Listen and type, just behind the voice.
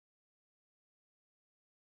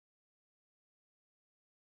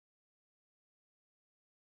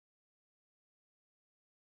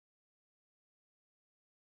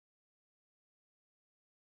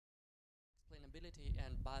explainability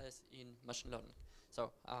and bias in machine learning.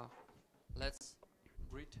 So let's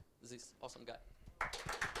greet this awesome guy.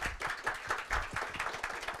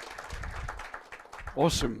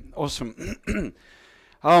 Awesome, awesome.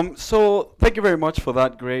 So thank you very much for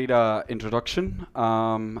that great introduction.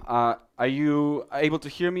 Are you able to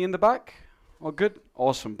hear me in the back? All good?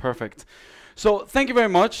 Awesome, perfect. So thank you very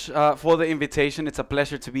much for the invitation. It's a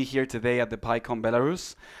pleasure to be here today at the PyCon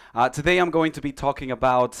Belarus. Today I'm going to be talking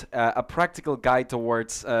about a practical guide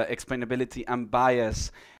towards explainability and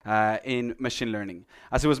bias in machine learning.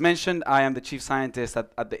 As it was mentioned, I am the chief scientist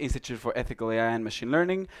at the Institute for Ethical AI and Machine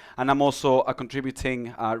Learning, and I'm also a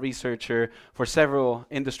contributing researcher for several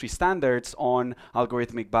industry standards on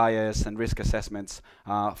algorithmic bias and risk assessments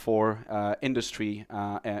for industry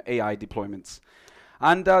AI deployments.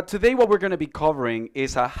 And today what we're going to be covering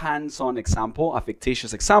is a hands-on example, a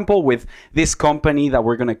fictitious example with this company that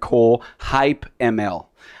we're going to call HypeML.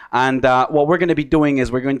 And what we're going to be doing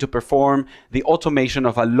is we're going to perform the automation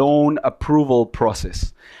of a loan approval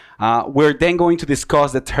process. We're then going to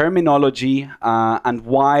discuss the terminology and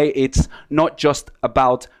why it's not just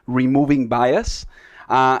about removing bias.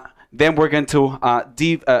 Then we're going to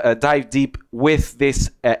dive deep with this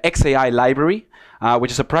XAI library,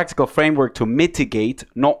 which is a practical framework to mitigate,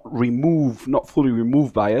 not fully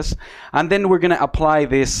remove bias. And then we're going to apply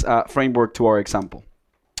this framework to our example.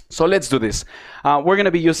 So let's do this. We're going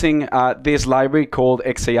to be using this library called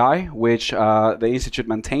XAI, which the Institute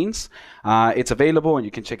maintains. It's available and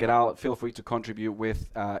you can check it out. Feel free to contribute with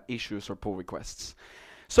issues or pull requests.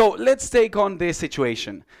 So let's take on this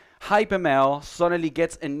situation. HypeML suddenly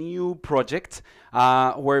gets a new project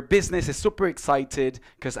where business is super excited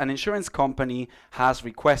because an insurance company has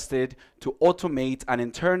requested to automate an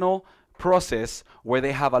internal process where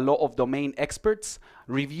they have a lot of domain experts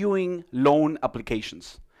reviewing loan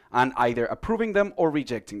applications and either approving them or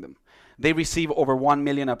rejecting them. They receive over 1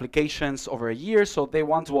 million applications over a year, so they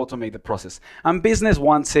want to automate the process. And business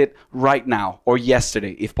wants it right now or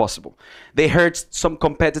yesterday, if possible. They heard some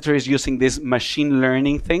competitors using this machine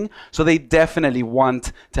learning thing, so they definitely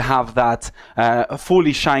want to have that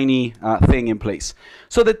fully shiny thing in place.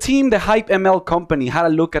 So the team, the HypeML company, had a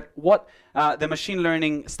look at what the machine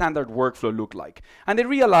learning standard workflow look like. And they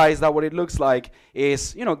realized that what it looks like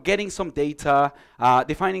is, getting some data,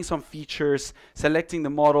 defining some features, selecting the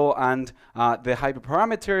model and the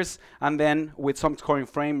hyperparameters, and then with some scoring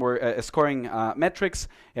framework, scoring metrics,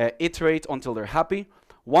 iterate until they're happy.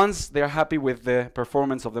 Once they're happy with the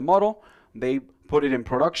performance of the model, they put it in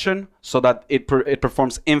production so that it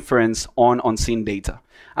performs inference on unseen data.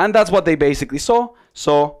 And that's what they basically saw.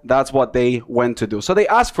 So that's what they went to do. So they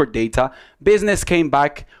asked for data. Business came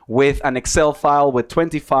back with an Excel file with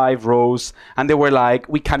 25 rows. And they were like,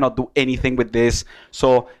 we cannot do anything with this.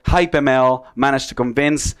 So HypeML managed to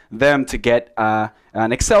convince them to get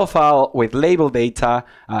an Excel file with label data,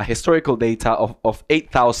 historical data of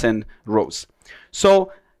 8,000 rows.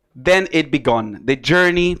 So then it began, the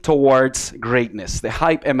journey towards greatness, the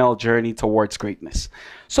HypeML journey towards greatness.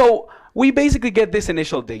 So we basically get this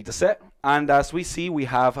initial data set, and as we see, we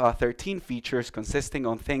have 13 features consisting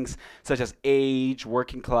of things such as age,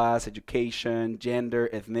 working class, education, gender,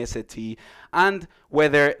 ethnicity, and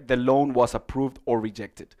whether the loan was approved or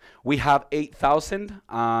rejected. We have 8,000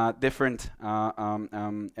 different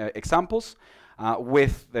examples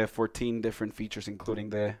with the 14 different features, including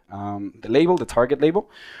the label, the target label.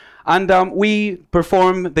 And we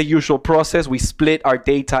perform the usual process. We split our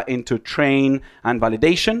data into train and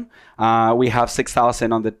validation. We have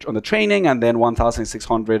 6,000 on the training and then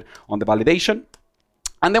 1,600 on the validation.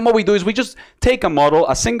 And then what we do is we just take a model,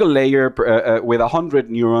 a single layer with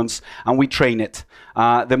 100 neurons, and we train it.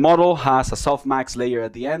 The model has a softmax layer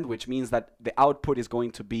at the end, which means that the output is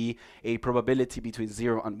going to be a probability between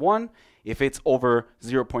 0 and 1. If it's over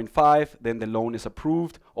 0.5, then the loan is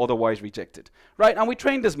approved, otherwise rejected. Right? And we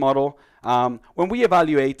train this model. When we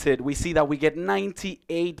evaluate it, we see that we get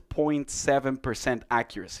 98.7%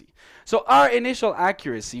 accuracy. So our initial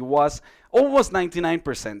accuracy was almost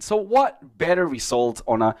 99%. So what better result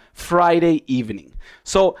on a Friday evening?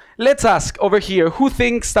 So let's ask over here, who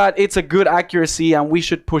thinks that it's a good accuracy and we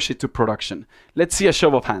should push it to production? Let's see a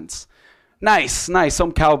show of hands. Nice, nice.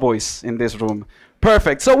 Some cowboys in this room.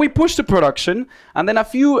 Perfect. So we push to production, and then a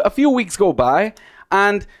few weeks go by,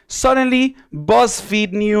 and suddenly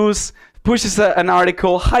BuzzFeed News pushes an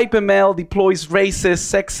article, HypeML deploys racist,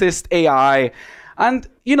 sexist AI. And,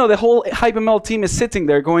 the whole HypeML team is sitting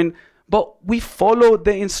there going, but we followed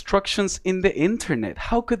the instructions in the internet.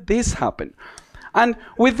 How could this happen? And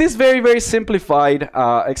with this very, very simplified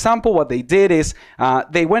example, what they did is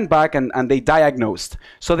they went back and they diagnosed.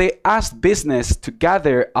 So they asked business to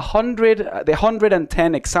gather the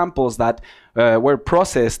 110 examples that were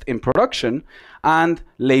processed in production and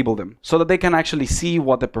label them so that they can actually see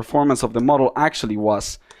what the performance of the model actually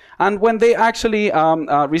was. And when they actually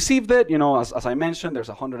received it, you know, as I mentioned, there's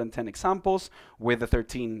 110 examples with the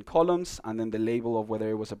 13 columns and then the label of whether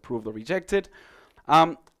it was approved or rejected.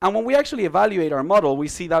 And when we actually evaluate our model, we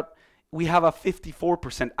see that we have a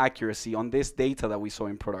 54% accuracy on this data that we saw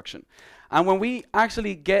in production. And when we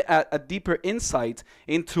actually get a deeper insight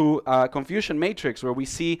into confusion matrix, where we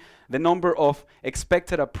see the number of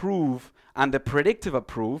expected approve and the predictive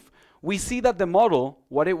approve, we see that the model,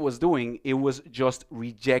 what it was doing, it was just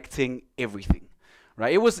rejecting everything,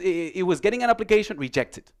 right? It was getting an application,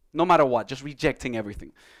 rejected, no matter what, just rejecting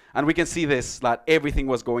everything. And we can see this, that everything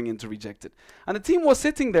was going into rejected. And the team was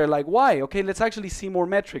sitting there like, why? Okay, let's actually see more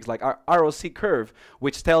metrics like our ROC curve,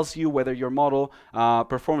 which tells you whether your model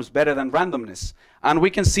performs better than randomness. And we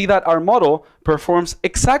can see that our model performs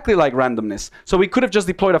exactly like randomness. So we could have just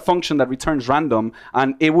deployed a function that returns random,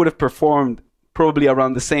 and it would have performed probably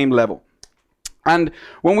around the same level. And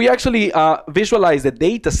when we actually visualize the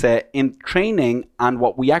data set in training and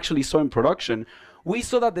what we actually saw in production, we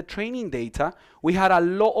saw that the training data, we had a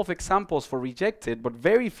lot of examples for rejected, but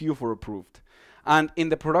very few for approved. And in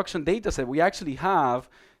the production data set, we actually have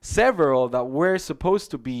several that were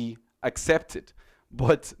supposed to be accepted,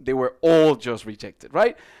 but they were all just rejected,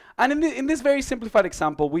 right? And in this very simplified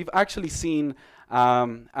example, we've actually seen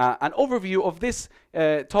an overview of this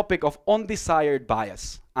topic of undesired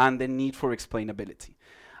bias and the need for explainability.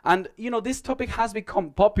 And you know, this topic has become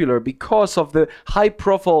popular because of the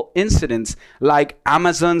high-profile incidents like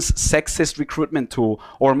Amazon's sexist recruitment tool,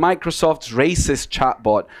 or Microsoft's racist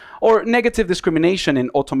chatbot, or negative discrimination in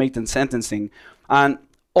automated sentencing, and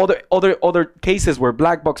other cases where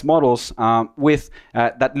black box models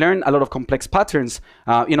that learn a lot of complex patterns,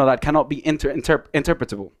 you know, that cannot be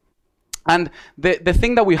interpretable. And the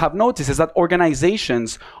thing that we have noticed is that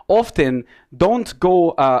organizations often don't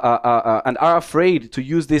go and are afraid to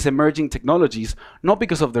use these emerging technologies, not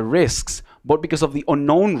because of the risks, but because of the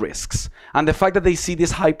unknown risks. And the fact that they see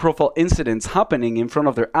these high-profile incidents happening in front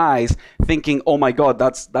of their eyes, thinking, oh my God,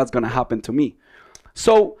 that's going to happen to me.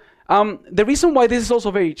 So the reason why this is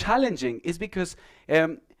also very challenging is because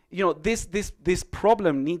you know, this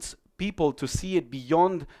problem needs people to see it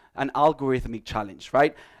beyond an algorithmic challenge,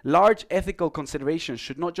 right? Large ethical considerations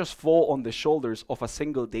should not just fall on the shoulders of a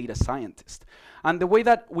single data scientist. And the way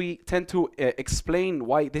that we tend to explain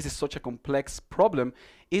why this is such a complex problem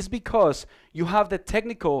is because you have the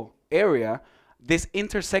technical area, this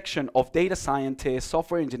intersection of data scientists,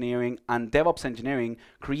 software engineering, and DevOps engineering,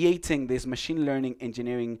 creating this machine learning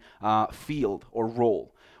engineering field or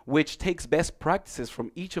role, which takes best practices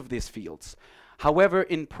from each of these fields. However,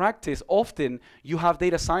 in practice, often you have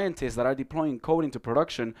data scientists that are deploying code into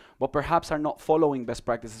production, but perhaps are not following best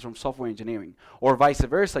practices from software engineering. Or vice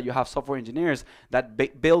versa, you have software engineers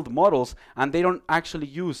that build models and they don't actually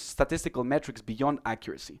use statistical metrics beyond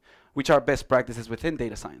accuracy, which are best practices within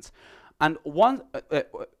data science. And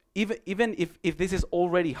even if this is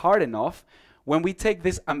already hard enough, when we take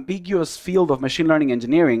this ambiguous field of machine learning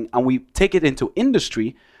engineering and we take it into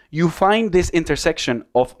industry, you find this intersection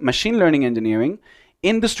of machine learning engineering,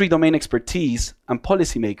 industry domain expertise, and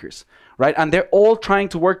policymakers, right? And they're all trying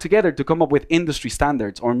to work together to come up with industry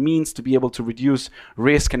standards or means to be able to reduce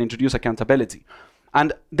risk and introduce accountability.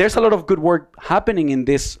 And there's a lot of good work happening in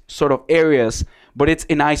this sort of areas, but it's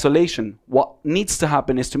in isolation. What needs to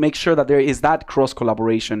happen is to make sure that there is that cross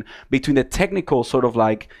collaboration between the technical sort of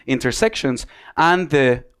like intersections and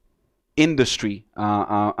the industry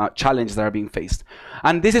challenges that are being faced.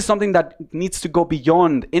 And this is something that needs to go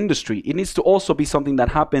beyond industry. It needs to also be something that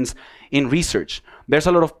happens in research. There's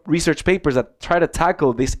a lot of research papers that try to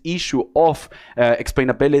tackle this issue of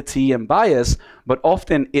explainability and bias, but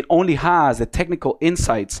often it only has the technical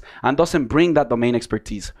insights and doesn't bring that domain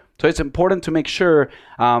expertise. So it's important to make sure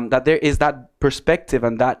that there is that perspective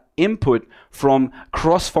and that input from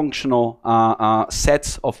cross-functional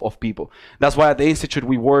sets of people. That's why at the Institute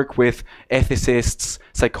we work with ethicists,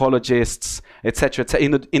 psychologists, etc.,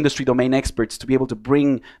 industry domain experts to be able to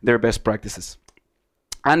bring their best practices.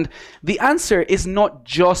 And the answer is not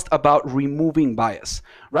just about removing bias,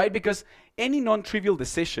 right? Because any non-trivial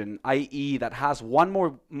decision, i.e. that has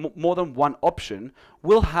more than one option,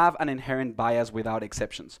 will have an inherent bias without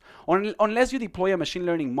exceptions. Unless you deploy a machine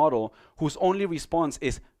learning model whose only response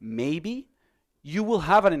is maybe, you will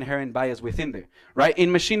have an inherent bias within there, right?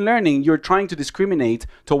 In machine learning, you're trying to discriminate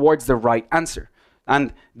towards the right answer.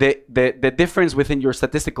 And the difference within your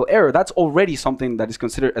statistical error, that's already something that is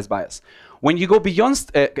considered as bias. When you go beyond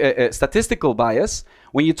statistical bias,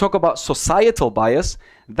 when you talk about societal bias,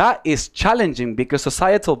 that is challenging because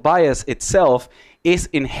societal bias itself is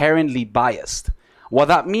inherently biased. What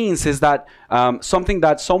that means is that something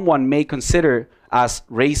that someone may consider as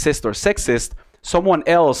racist or sexist, someone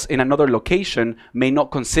else in another location may not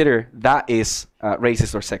consider that is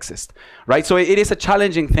racist or sexist, right? So it is a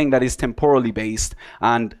challenging thing that is temporally based,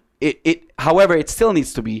 and however, it still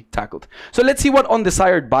needs to be tackled. So let's see what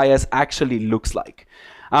undesired bias actually looks like.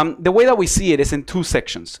 The way that we see it is in two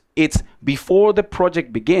sections. It's before the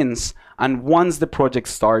project begins and once the project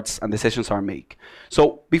starts and decisions are made.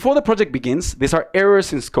 So before the project begins, these are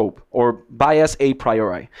errors in scope or bias a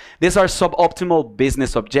priori. These are suboptimal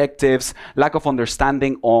business objectives, lack of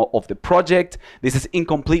understanding of the project. This is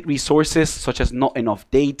incomplete resources such as not enough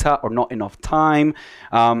data or not enough time,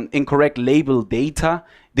 incorrect labeled data.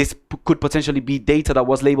 This could potentially be data that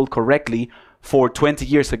was labeled correctly for 20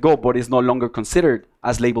 years ago, but is no longer considered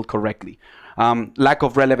as labeled correctly. Lack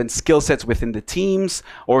of relevant skill sets within the teams,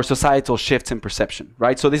 or societal shifts in perception,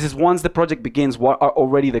 right? So this is once the project begins, what are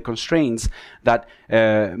already the constraints that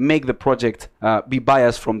make the project be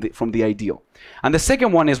biased from the ideal. And the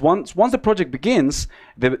second one is once the project begins,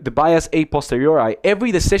 the bias a posteriori,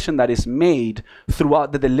 every decision that is made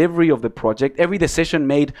throughout the delivery of the project, every decision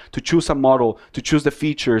made to choose a model, to choose the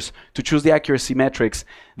features, to choose the accuracy metrics,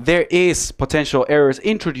 there is potential errors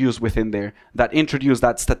introduced within there that introduce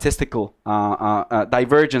that statistical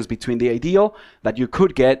divergence between the ideal that you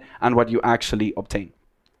could get and what you actually obtain.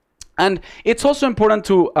 And it's also important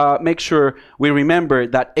to make sure we remember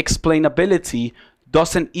that explainability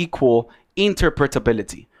doesn't equal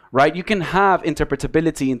interpretability, right? You can have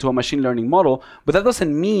interpretability into a machine learning model, but that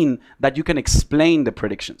doesn't mean that you can explain the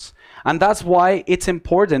predictions. And that's why it's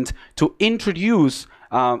important to introduce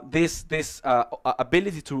this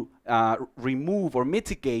ability to remove or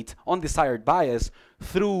mitigate undesired bias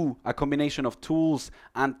through a combination of tools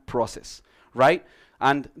and process, right?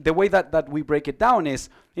 And the way that we break it down is,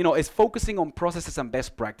 is focusing on processes and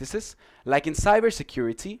best practices. Like in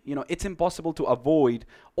cybersecurity, it's impossible to avoid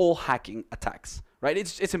all hacking attacks, right?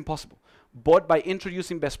 It's impossible. But by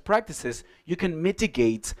introducing best practices, you can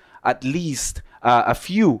mitigate at least a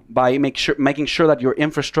few by making sure that your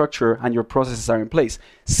infrastructure and your processes are in place.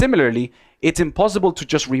 Similarly, it's impossible to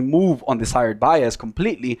just remove undesired bias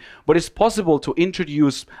completely, but it's possible to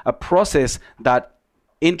introduce a process that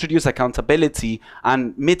introduce accountability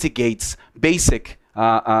and mitigates basic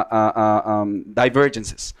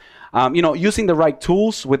divergences. Using the right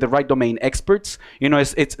tools with the right domain experts,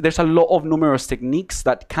 there's a lot of numerous techniques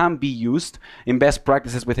that can be used in best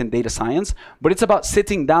practices within data science, but it's about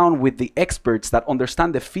sitting down with the experts that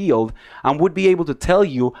understand the field and would be able to tell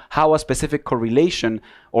you how a specific correlation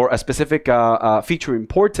or a specific feature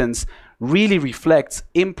importance really reflects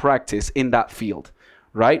in practice in that field,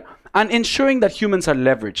 right? And ensuring that humans are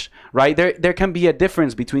leveraged, right? There can be a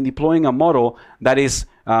difference between deploying a model that is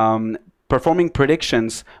performing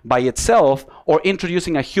predictions by itself or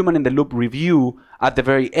introducing a human-in-the-loop review at the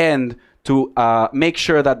very end to make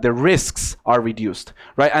sure that the risks are reduced,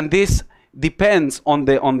 right? And this depends on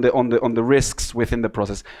the risks within the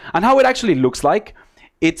process. And how it actually looks like,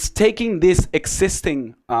 it's taking this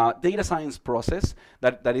existing data science process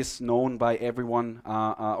that is known by everyone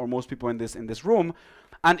or most people in this room,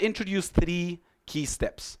 and introduce 3 key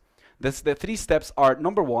steps. The 3 steps are,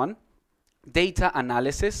 number 1, data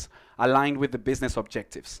analysis aligned with the business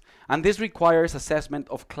objectives. And this requires assessment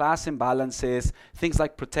of class imbalances, things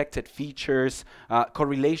like protected features,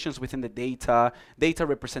 correlations within the data, data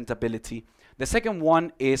representability. The second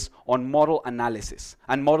one is on model analysis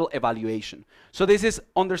and model evaluation. So this is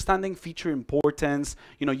understanding feature importance,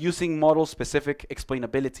 using model-specific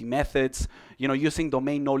explainability methods, using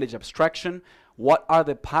domain knowledge abstraction. What are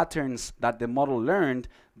the patterns that the model learned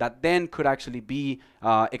that then could actually be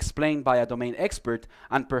explained by a domain expert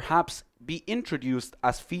and perhaps be introduced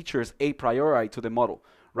as features a priori to the model,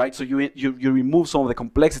 right? So you remove some of the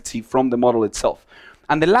complexity from the model itself.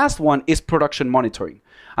 And the last one is production monitoring.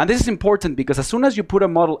 And this is important because as soon as you put a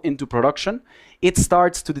model into production, it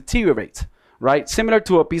starts to deteriorate, right? Similar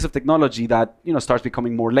to a piece of technology that starts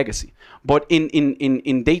becoming more legacy. But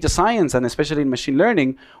in data science and especially in machine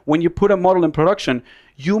learning, when you put a model in production,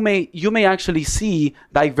 you may actually see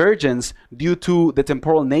divergence due to the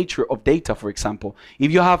temporal nature of data, for example.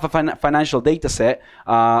 If you have a financial data set,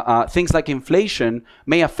 things like inflation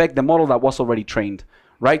may affect the model that was already trained.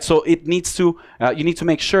 Right, so it needs to you need to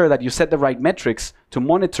make sure that you set the right metrics to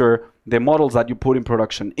monitor the models that you put in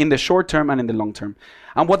production in the short term and in the long term.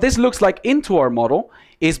 And what this looks like into our model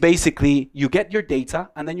is basically you get your data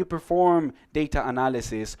and then you perform data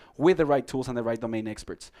analysis with the right tools and the right domain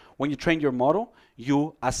experts. When you train your model,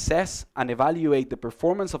 you assess and evaluate the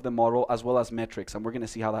performance of the model as well as metrics, and we're going to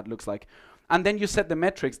see how that looks like. And then you set the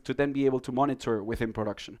metrics to then be able to monitor within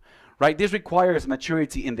production, right? This requires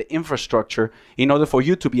maturity in the infrastructure in order for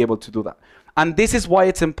you to be able to do that. And this is why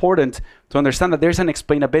it's important to understand that there's an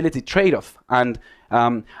explainability trade-off. And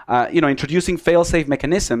introducing fail-safe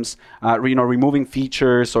mechanisms, removing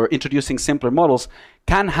features or introducing simpler models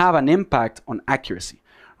can have an impact on accuracy,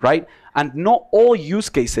 right? And not all use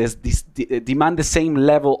cases demand the same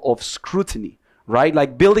level of scrutiny, right?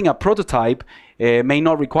 Like building a prototype may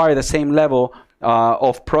not require the same level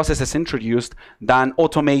of processes introduced than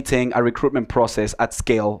automating a recruitment process at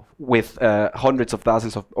scale with hundreds of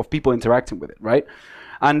thousands of people interacting with it, right?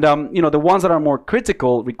 And the ones that are more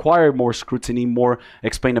critical require more scrutiny, more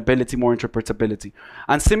explainability, more interpretability.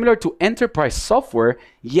 And similar to enterprise software,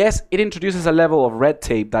 yes, it introduces a level of red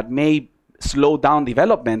tape that may slow down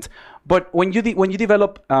development, but when you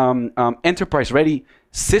develop enterprise-ready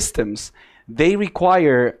systems, they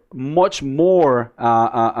require much more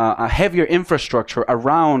a heavier infrastructure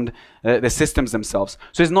around the systems themselves.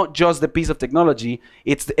 So it's not just the piece of technology,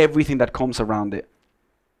 it's everything that comes around it.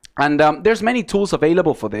 And there's many tools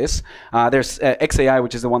available for this. There's XAI,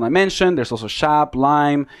 which is the one I mentioned. There's also SHAP,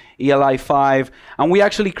 Lime, ELI5. And we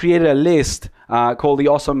actually created a list called the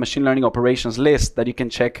Awesome Machine Learning Operations list that you can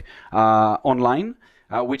check online.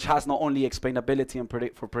 Which has not only explainability and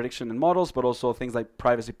for prediction and models, but also things like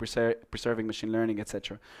privacy preserving machine learning,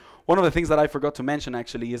 etc. One of the things that I forgot to mention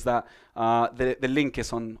actually is that the link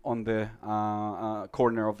is on the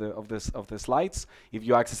corner of the slides. If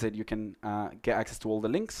you access it, you can get access to all the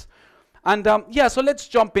links. And yeah, so let's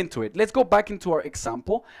jump into it. Let's go back into our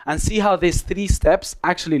example and see how these 3 steps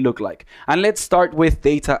actually look like. And let's start with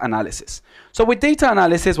data analysis. So with data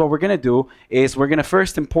analysis, what we're going to do is we're going to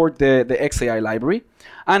first import the XAI library.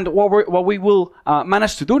 And what we will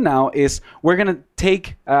manage to do now is we're going to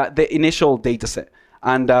take the initial data set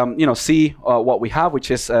and see what we have,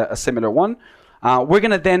 which is a similar one. We're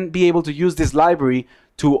going to then be able to use this library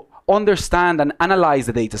to understand and analyze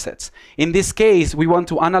the data sets. In this case, we want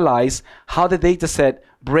to analyze how the data set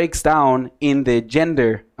breaks down in the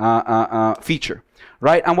gender feature,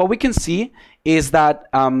 right? And what we can see is that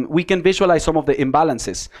we can visualize some of the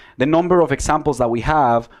imbalances, the number of examples that we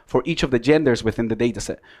have for each of the genders within the data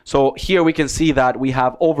set. So here we can see that we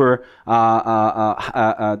have over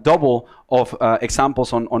double of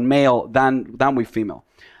examples on male than with female.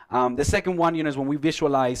 The second one, is when we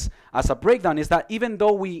visualize as a breakdown, is that even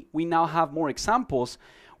though we now have more examples,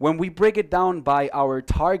 when we break it down by our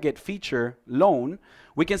target feature alone,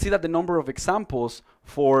 we can see that the number of examples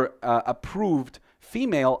for approved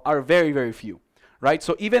female are very, very few, right?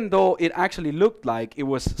 So even though it actually looked like it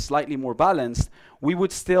was slightly more balanced, we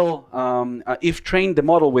would still, if trained the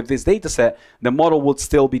model with this data set, the model would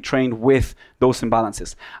still be trained with those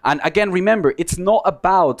imbalances. And again, remember, it's not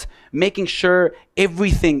about making sure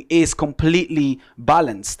everything is completely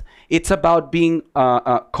balanced. It's about being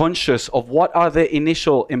conscious of what are the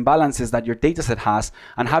initial imbalances that your data set has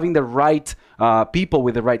and having the right people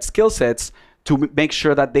with the right skill sets to make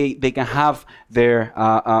sure that they can have their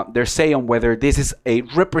say on whether this is a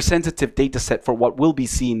representative data set for what will be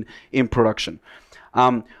seen in production.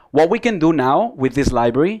 What we can do now with this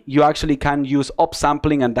library, you actually can use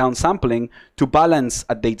upsampling and downsampling to balance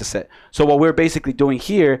a data set. So what we're basically doing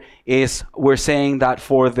here is we're saying that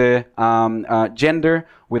for the gender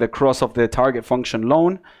with a cross of the target function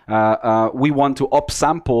alone, we want to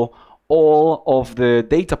upsample all of the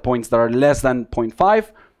data points that are less than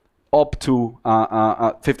 0.5 up to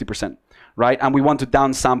 50%, right? And we want to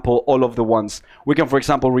downsample all of the ones. We can, for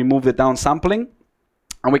example, remove the downsampling,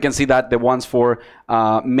 and we can see that the ones for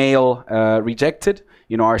male rejected,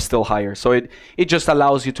 are still higher. So it just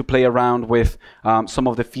allows you to play around with some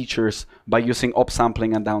of the features by using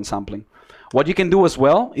upsampling and downsampling. What you can do as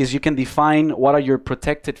well is you can define what are your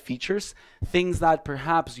protected features, things that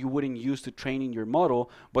perhaps you wouldn't use to training your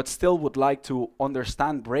model, but still would like to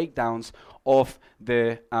understand breakdowns of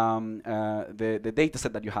the data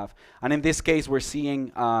set that you have. And in this case, we're seeing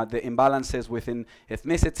the imbalances within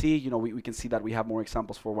ethnicity. We can see that we have more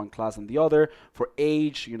examples for one class than the other. For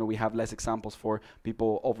age, we have less examples for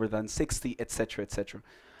people over than 60, etc., etc.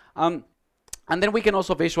 And then we can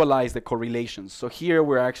also visualize the correlations. So here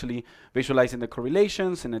we're actually visualizing the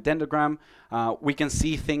correlations in a dendrogram. We can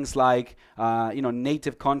see things like,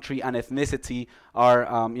 native country and ethnicity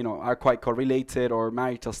are quite correlated, or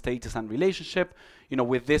marital status and relationship.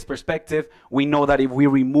 with this perspective, we know that if we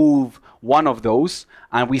remove one of those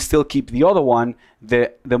and we still keep the other one,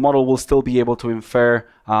 the model will still be able to infer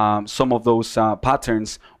some of those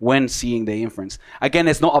patterns when seeing the inference. Again,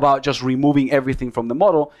 it's not about just removing everything from the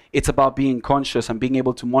model. It's about being conscious and being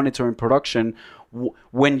able to monitor in production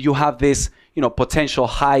when you have this, potential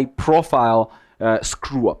high profile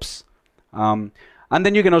screw-ups. And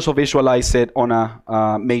then you can also visualize it on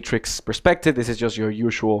a matrix perspective. This is just your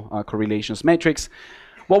usual correlations matrix.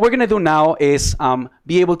 What we're going to do now is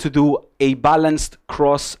be able to do a balanced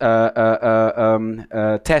cross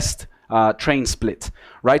test train split,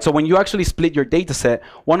 right? So when you actually split your data set,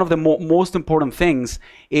 one of the most important things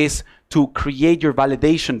is to create your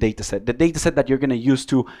validation data set, the data set that you're going to use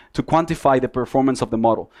to quantify the performance of the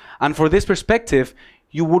model. And for this perspective,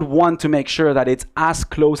 you would want to make sure that it's as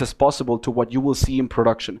close as possible to what you will see in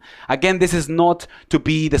production. Again, this is not to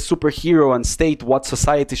be the superhero and state what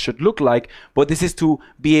society should look like, but this is to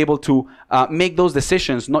be able to make those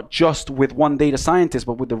decisions, not just with one data scientist,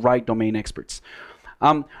 but with the right domain experts.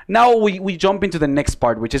 Now we jump into the next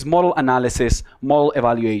part, which is model analysis, model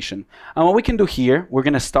evaluation. And what we can do here, we're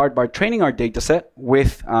going to start by training our data set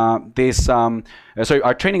with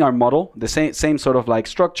training our model, the same sort of like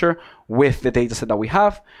structure with the data set that we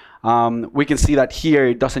have. We can see that here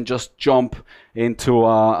it doesn't just jump into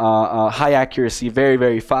high accuracy very,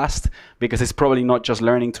 very fast, because it's probably not just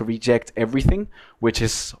learning to reject everything, which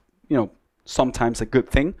is, sometimes a good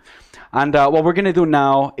thing. And what we're going to do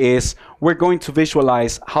now is we're going to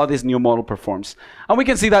visualize how this new model performs. And we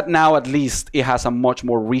can see that now at least it has a much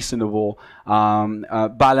more reasonable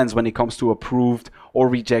balance when it comes to approved or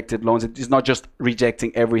rejected loans. It is not just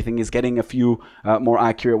rejecting everything. It's getting a few more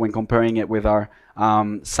accurate when comparing it with our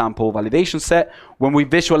sample validation set. When we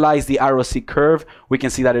visualize the ROC curve, we can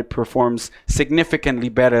see that it performs significantly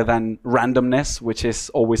better than randomness, which is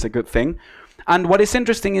always a good thing. And what is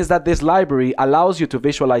interesting is that this library allows you to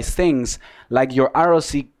visualize things like your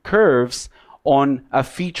ROC curves on a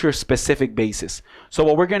feature-specific basis. So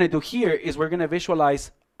what we're going to do here is we're going to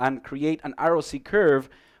visualize and create an ROC curve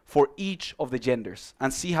for each of the genders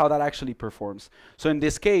and see how that actually performs. So in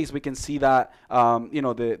this case, we can see that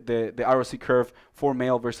the ROC curve for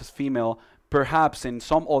male versus female, perhaps in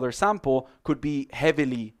some other sample, could be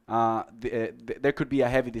heavily, there could be a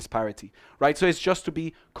heavy disparity, right? So it's just to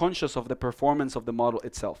be conscious of the performance of the model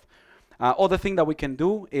itself. Other thing that we can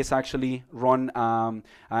do is actually run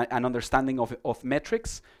an understanding of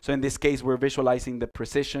metrics. So in this case, we're visualizing the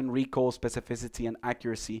precision, recall, specificity, and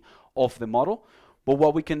accuracy of the model. But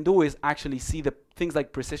what we can do is actually see the things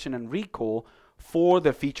like precision and recall for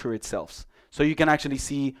the feature itself. So you can actually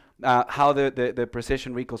see how the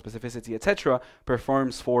precision, recall, specificity, etc.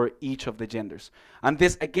 performs for each of the genders. And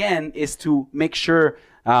this, again, is to make sure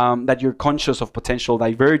that you're conscious of potential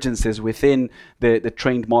divergences within the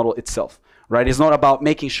trained model itself, right? It's not about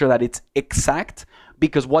making sure that it's exact,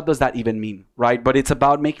 because what does that even mean, right? But it's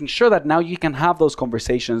about making sure that now you can have those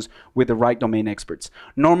conversations with the right domain experts.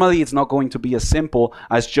 Normally, it's not going to be as simple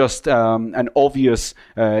as just an obvious,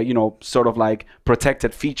 sort of like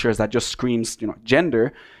protected features that just screams,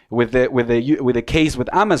 gender. With the case with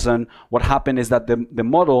Amazon, what happened is that the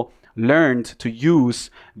model learned to use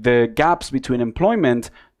the gaps between employment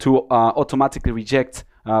to automatically reject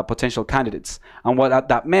potential candidates. And what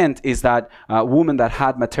that meant is that women that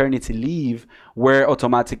had maternity leave were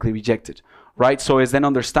automatically rejected, right? So it's then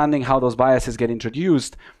understanding how those biases get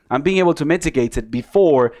introduced and being able to mitigate it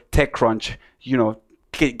before TechCrunch,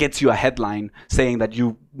 gets you a headline saying that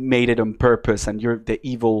you made it on purpose and you're the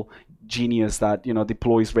evil genius that,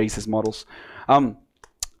 deploys racist models. What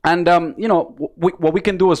we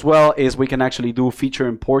can do as well is we can actually do feature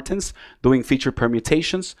importance, doing feature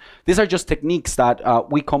permutations. These are just techniques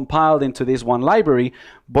that we compiled into this one library,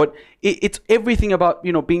 but it's everything about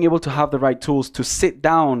being able to have the right tools to sit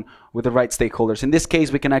down with the right stakeholders. In this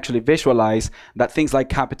case, we can actually visualize that things like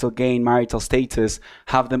capital gain, marital status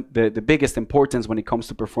have the biggest importance when it comes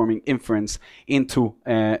to performing inference into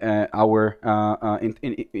our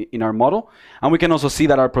our model. And we can also see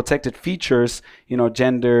that our protected features,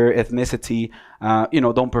 gender, ethnicity, are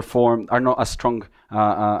not as strong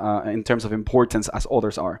in terms of importance as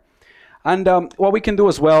others are. And what we can do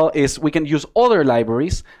as well is we can use other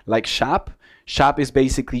libraries like SHAP. SHAP is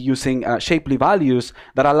basically using shapely values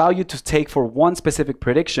that allow you to take for one specific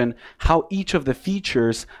prediction how each of the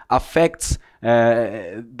features affects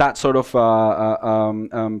that sort of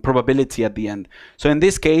probability at the end. So in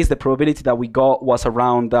this case, the probability that we got was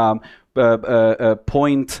around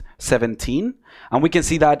 0.17. And we can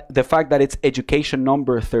see that the fact that it's education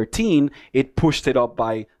number 13, it pushed it up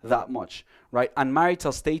by that much, right? And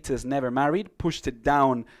marital status, never married, pushed it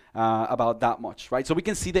down about that much, right? So we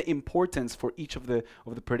can see the importance for each of the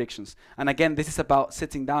predictions. And again, this is about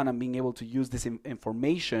sitting down and being able to use this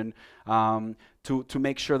information to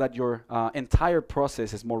make sure that your entire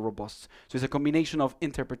process is more robust. So it's a combination of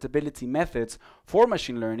interpretability methods for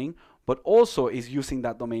machine learning, but also is using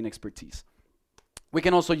that domain expertise. We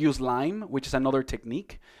can also use LIME, which is another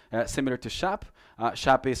technique similar to SHAP.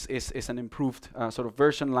 SHAP is an improved sort of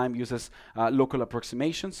version. LIME uses local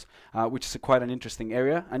approximations, which is quite an interesting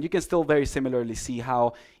area. And you can still very similarly see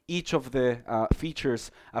how each of the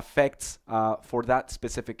features affects for that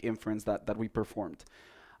specific inference that we performed.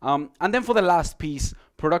 And then for the last piece,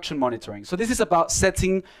 production monitoring. So this is about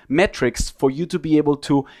setting metrics for you to be able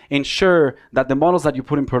to ensure that the models that you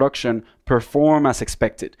put in production perform as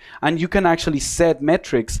expected. And you can actually set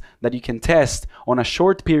metrics that you can test on a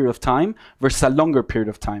short period of time versus a longer period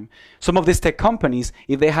of time. Some of these tech companies,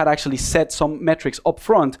 if they had actually set some metrics up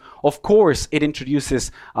front, of course, it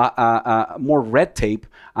introduces more red tape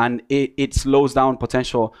and it slows down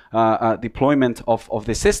potential deployment of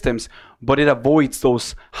the systems, but it avoids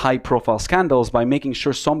those high-profile scandals by making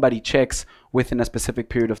sure somebody checks within a specific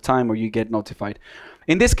period of time or you get notified.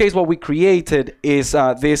 In this case, what we created is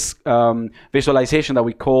this visualization that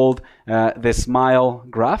we called the smile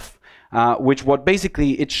graph, which what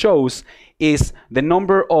basically it shows is the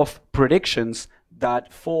number of predictions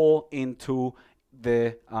that fall into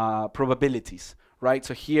the probabilities, right?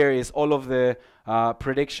 So here is all of the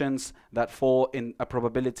predictions that fall in a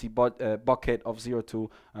probability bucket of 0 to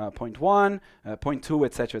 0.1, 0.2,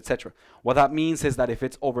 etc., etc. What that means is that if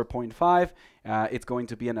it's over 0.5, it's going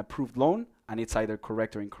to be an approved loan, and it's either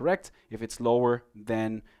correct or incorrect. If it's lower,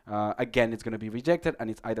 then again, it's going to be rejected, and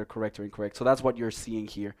it's either correct or incorrect. So that's what you're seeing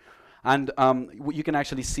here. And you can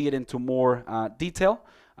actually see it into more detail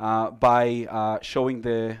by showing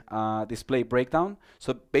the display breakdown.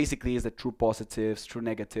 So basically is the true positives, true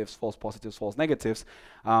negatives, false positives, false negatives,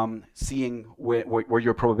 seeing where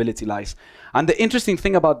your probability lies. And the interesting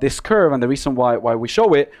thing about this curve, and the reason why we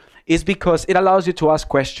show it, is because it allows you to ask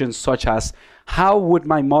questions such as, how would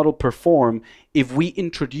my model perform if we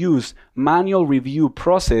introduce manual review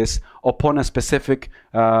process upon a specific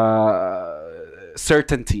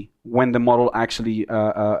certainty when the model actually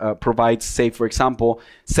provides, say, for example,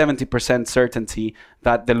 70% certainty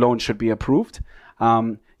that the loan should be approved.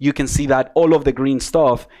 You can see that all of the green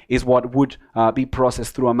stuff is what would be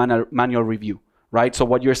processed through a manual review, right? So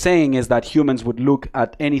what you're saying is that humans would look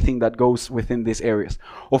at anything that goes within these areas.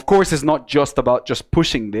 Of course, it's not just about just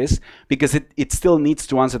pushing this, because it still needs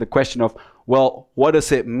to answer the question of, well, what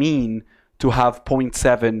does it mean to have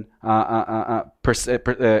 0.7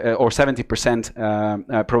 or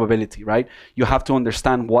 70% probability, right? You have to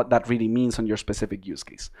understand what that really means on your specific use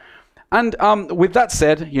case. And with that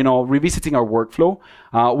said, you know, revisiting our workflow,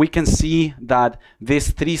 we can see that these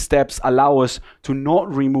 3 steps allow us to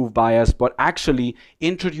not remove bias, but actually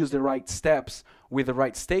introduce the right steps with the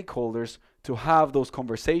right stakeholders to have those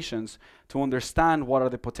conversations to understand what are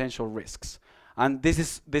the potential risks. And this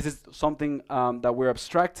is something that we're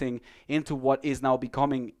abstracting into what is now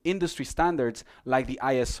becoming industry standards, like the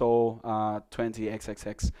ISO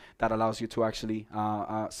 20000XXX, that allows you to actually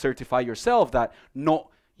certify yourself that not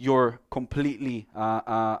you're completely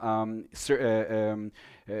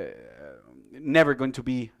never going to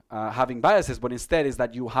be having biases, but instead is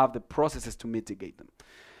that you have the processes to mitigate them.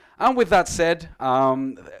 And with that said,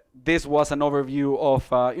 this was an overview of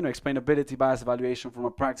explainability bias evaluation from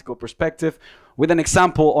a practical perspective with an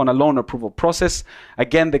example on a loan approval process.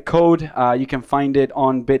 Again, the code, you can find it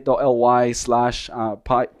on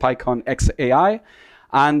bit.ly/PyConXAI.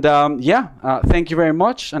 And thank you very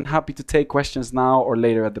much, and happy to take questions now or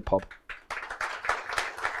later at the pub.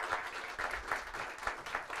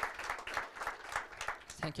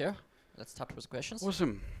 Thank you. Let's start with questions.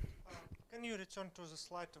 Awesome. Can you return to the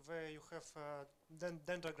slide where you have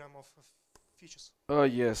dendrogram of features?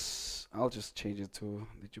 Yes, I'll just change it to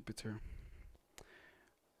the Jupyter.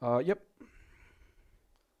 Yep.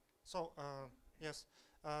 So, yes,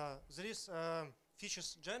 there is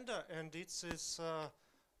features gender, and it is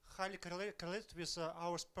highly correlated with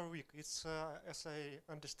hours per week. It's, as I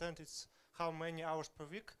understand, it's how many hours per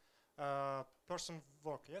week person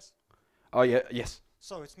work, yes? Oh, yeah, yes.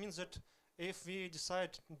 So it means that if we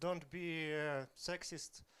decide don't be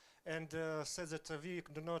sexist and say that we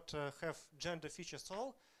do not have gender features at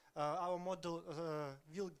all, our model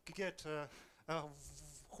will get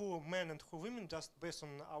who men and who women just based on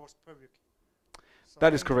hours per week. So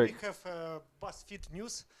that is correct. We have BuzzFeed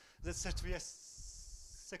News that said we are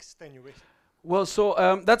sexist anyway. Well,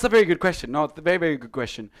 so that's a very good question. No, a very, very good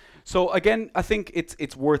question. So again, I think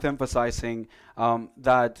it's worth emphasizing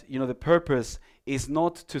that the purpose is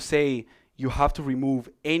not to say you have to remove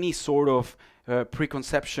any sort of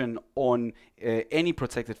preconception on any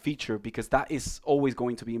protected feature, because that is always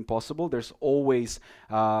going to be impossible. There's always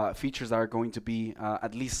features that are going to be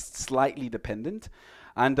at least slightly dependent.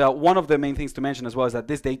 And one of the main things to mention as well is that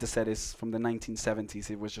this data set is from the 1970s.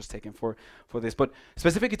 It was just taken for this. But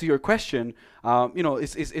specifically to your question,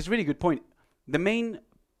 it's really good point. The main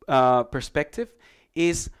perspective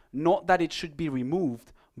is not that it should be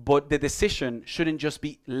removed, but the decision shouldn't just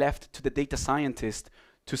be left to the data scientist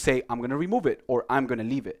to say, I'm going to remove it or I'm going to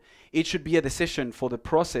leave it. It should be a decision for the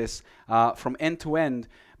process from end to end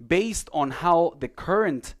based on how the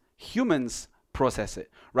current humans process it,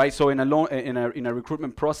 right? So in a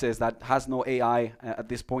recruitment process that has no AI at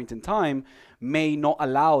this point in time, may not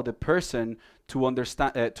allow the person to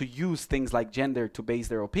understand to use things like gender to base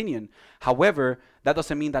their opinion. However, that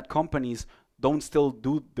doesn't mean that companies don't still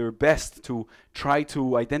do their best to try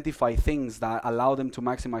to identify things that allow them to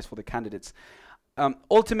maximize for the candidates.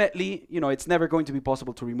 Ultimately, it's never going to be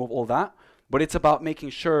possible to remove all that, but it's about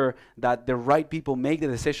making sure that the right people make the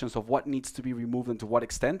decisions of what needs to be removed and to what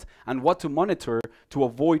extent, and what to monitor to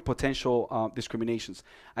avoid potential discriminations.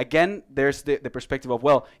 Again, there's the perspective of,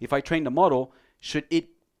 well, if I train the model, should it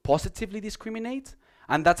positively discriminate?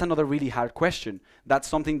 And that's another really hard question. That's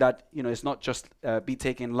something that is not just be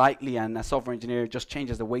taken lightly and a software engineer just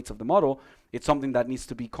changes the weights of the model. It's something that needs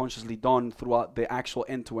to be consciously done throughout the actual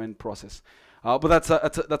end-to-end process. But that's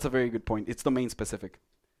a very good point. It's domain specific.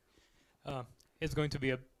 It's going to be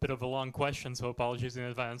a bit of a long question, so apologies in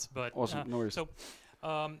advance. But awesome, no worries. So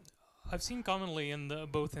I've seen commonly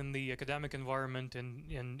both in the academic environment and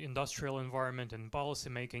in industrial environment and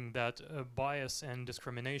policymaking that bias and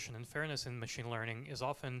discrimination and fairness in machine learning is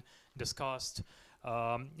often discussed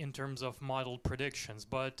in terms of model predictions,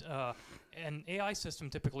 but an AI system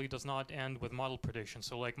typically does not end with model predictions.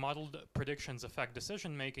 So like modeled predictions affect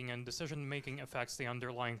decision making, and decision making affects the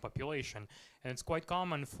underlying population. And it's quite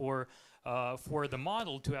common for the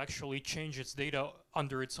model to actually change its data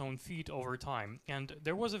under its own feet over time. And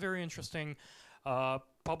there was a very interesting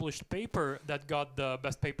published paper that got the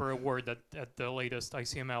Best Paper Award at the latest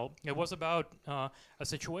ICML. It was about a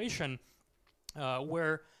situation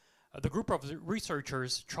where the group of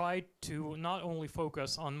researchers tried to not only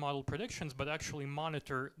focus on model predictions, but actually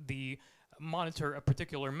monitor a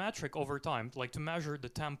particular metric over time, like to measure the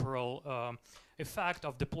temporal effect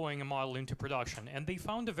of deploying a model into production. And they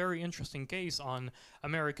found a very interesting case on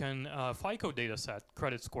American FICO dataset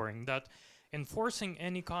credit scoring, that enforcing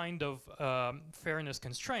any kind of fairness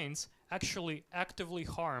constraints actually actively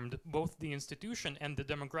harmed both the institution and the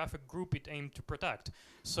demographic group it aimed to protect.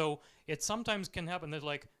 So it sometimes can happen that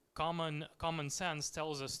like common sense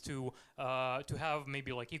tells us to have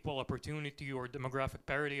maybe like equal opportunity or demographic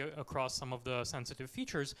parity across some of the sensitive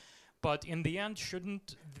features, but in the end,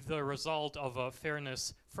 shouldn't the result of a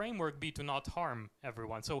fairness framework be to not harm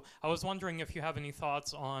everyone? So I was wondering if you have any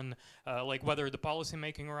thoughts on like whether the policy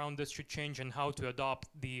making around this should change and how to adopt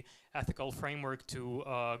the ethical framework to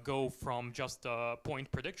go from just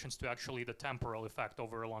point predictions to actually the temporal effect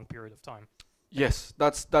over a long period of time. Yes,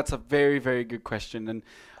 that's a very, very good question, and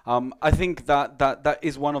I think that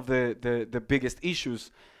is one of the biggest issues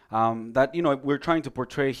that we're trying to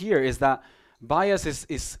portray here, is that bias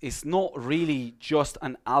is not really just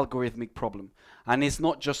an algorithmic problem, and it's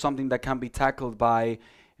not just something that can be tackled by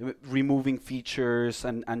removing features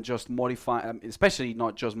and just modifying, especially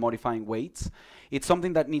not just modifying weights. It's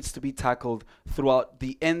something that needs to be tackled throughout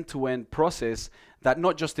the end-to-end process that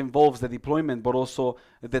not just involves the deployment, but also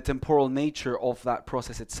the temporal nature of that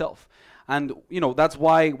process itself. And that's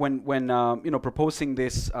why when proposing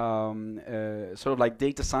this sort of like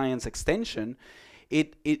data science extension,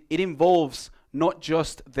 it involves not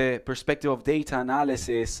just the perspective of data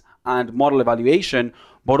analysis and model evaluation,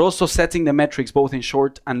 but also setting the metrics both in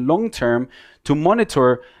short and long term to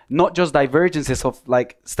monitor not just divergences of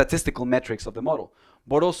like statistical metrics of the model,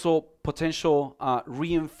 but also potential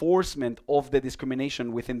reinforcement of the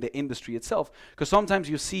discrimination within the industry itself. Because sometimes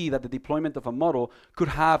you see that the deployment of a model could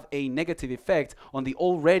have a negative effect on the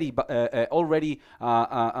already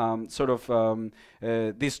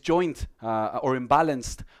disjoint or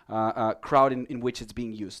imbalanced crowd in which it's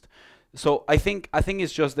being used. So I think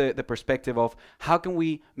it's just the perspective of how can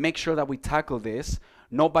we make sure that we tackle this,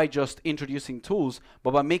 not by just introducing tools,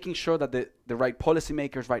 but by making sure that the right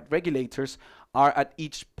policymakers, right regulators are at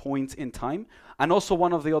each point in time. And also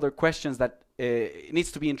one of the other questions that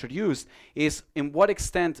needs to be introduced is in what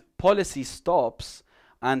extent policy stops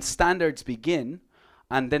and standards begin,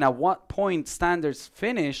 and then at what point standards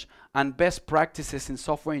finish and best practices in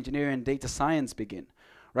software engineering and data science begin,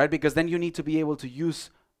 right? Because then you need to be able to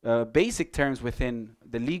use basic terms within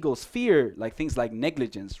the legal sphere, like things like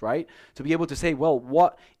negligence, right? To be able to say, well,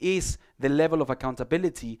 what is the level of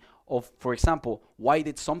accountability of, for example, why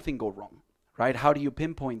did something go wrong, right? How do you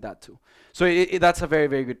pinpoint that to? So that's a very,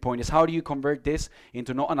 very good point, is how do you convert this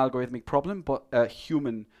into not an algorithmic problem, but a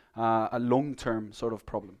human, a long-term sort of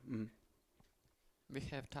problem. We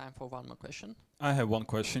have time for one more question. I have one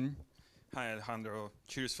question. Hi, Alejandro.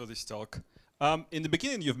 Cheers for this talk. In the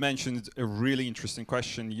beginning, you've mentioned a really interesting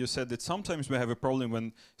question. You said that sometimes we have a problem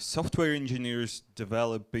when software engineers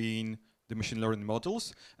developing the machine learning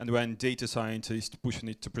models and when data scientists pushing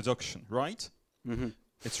it to production, right?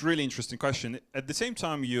 It's a really interesting question. At the same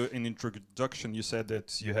time, in introduction, you said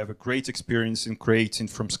that you have a great experience in creating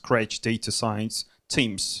from scratch data science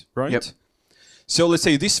teams, right? Yep. So let's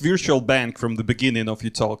say this virtual bank from the beginning of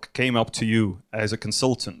your talk came up to you as a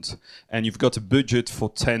consultant and you've got a budget for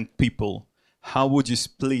 10 people. How would you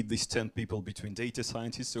split these 10 people between data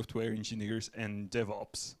scientists, software engineers, and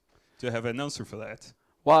DevOps? Do you have an answer for that?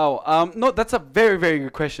 Wow. No, that's a very, very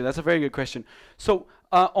good question. That's a very good question. So,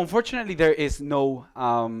 unfortunately, there is no,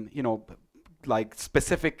 like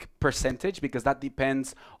specific percentage, because that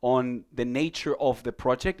depends on the nature of the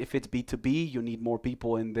project. If it's B2B, you need more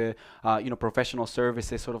people in the professional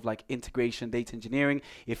services, sort of like integration, data engineering.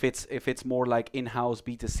 If it's more like in-house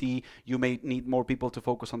B2C, you may need more people to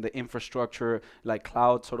focus on the infrastructure, like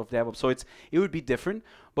cloud sort of DevOps. So it would be different.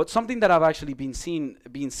 But something that I've actually been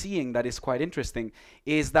seeing that is quite interesting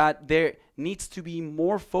is that there needs to be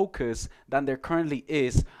more focus than there currently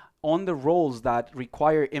is on the roles that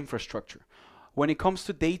require infrastructure. When it comes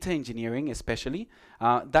to data engineering, especially,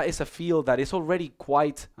 that is a field that is already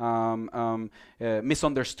quite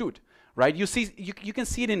misunderstood, right? You can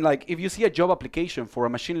see it in, like, if you see a job application for a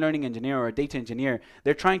machine learning engineer or a data engineer,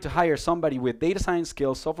 they're trying to hire somebody with data science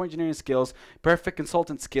skills, software engineering skills, perfect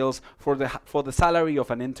consultant skills for the salary of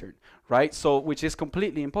an intern, right? So, which is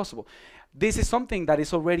completely impossible. This is something that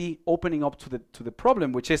is already opening up to the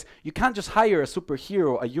problem, which is you can't just hire a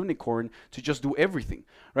superhero, a unicorn, to just do everything,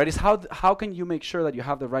 right? It's how can you make sure that you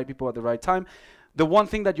have the right people at the right time? The one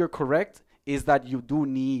thing that you're correct is that you do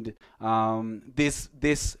need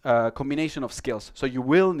this combination of skills. So you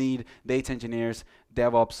will need data engineers,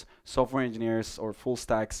 DevOps, software engineers, or full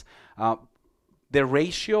stacks. The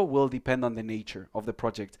ratio will depend on the nature of the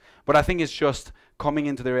project, but I think it's just coming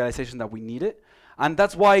into the realization that we need it. And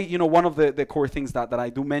that's why, one of the core things that I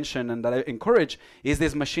do mention and that I encourage is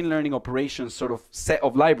this machine learning operations sort of set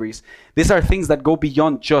of libraries. These are things that go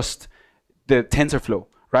beyond just the TensorFlow,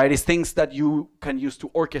 right? It's things that you can use to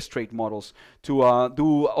orchestrate models, to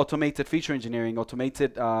do automated feature engineering,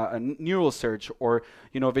 automated neural search, or,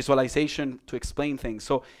 visualization to explain things.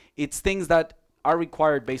 So it's things that are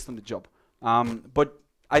required based on the job. But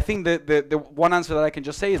I think the one answer that I can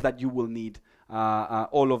just say is that you will need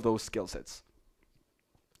all of those skill sets.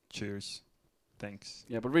 Cheers. Thanks.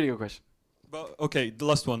 Yeah, but really good question. Well, okay, the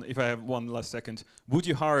last one, if I have one last second. Would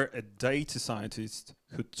you hire a data scientist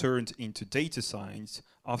who turned into data science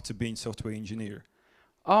after being software engineer?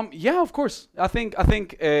 Yeah, of course. I think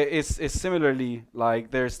it's similarly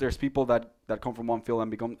like there's people that come from one field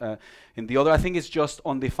and become in the other. I think it's just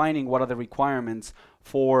on defining what are the requirements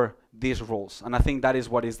for these roles, and I think that is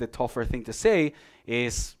what is the tougher thing to say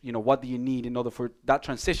is, what do you need in order for that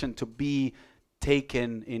transition to be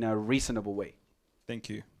taken in a reasonable way. Thank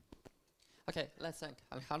you. Okay, let's thank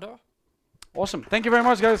Alejandro. Awesome. Thank you very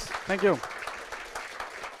much, guys. Thank you.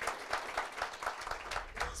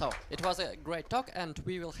 So it was a great talk, and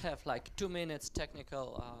we will have like 2 minutes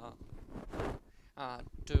technical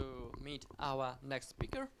to meet our next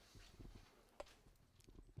speaker.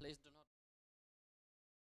 Please do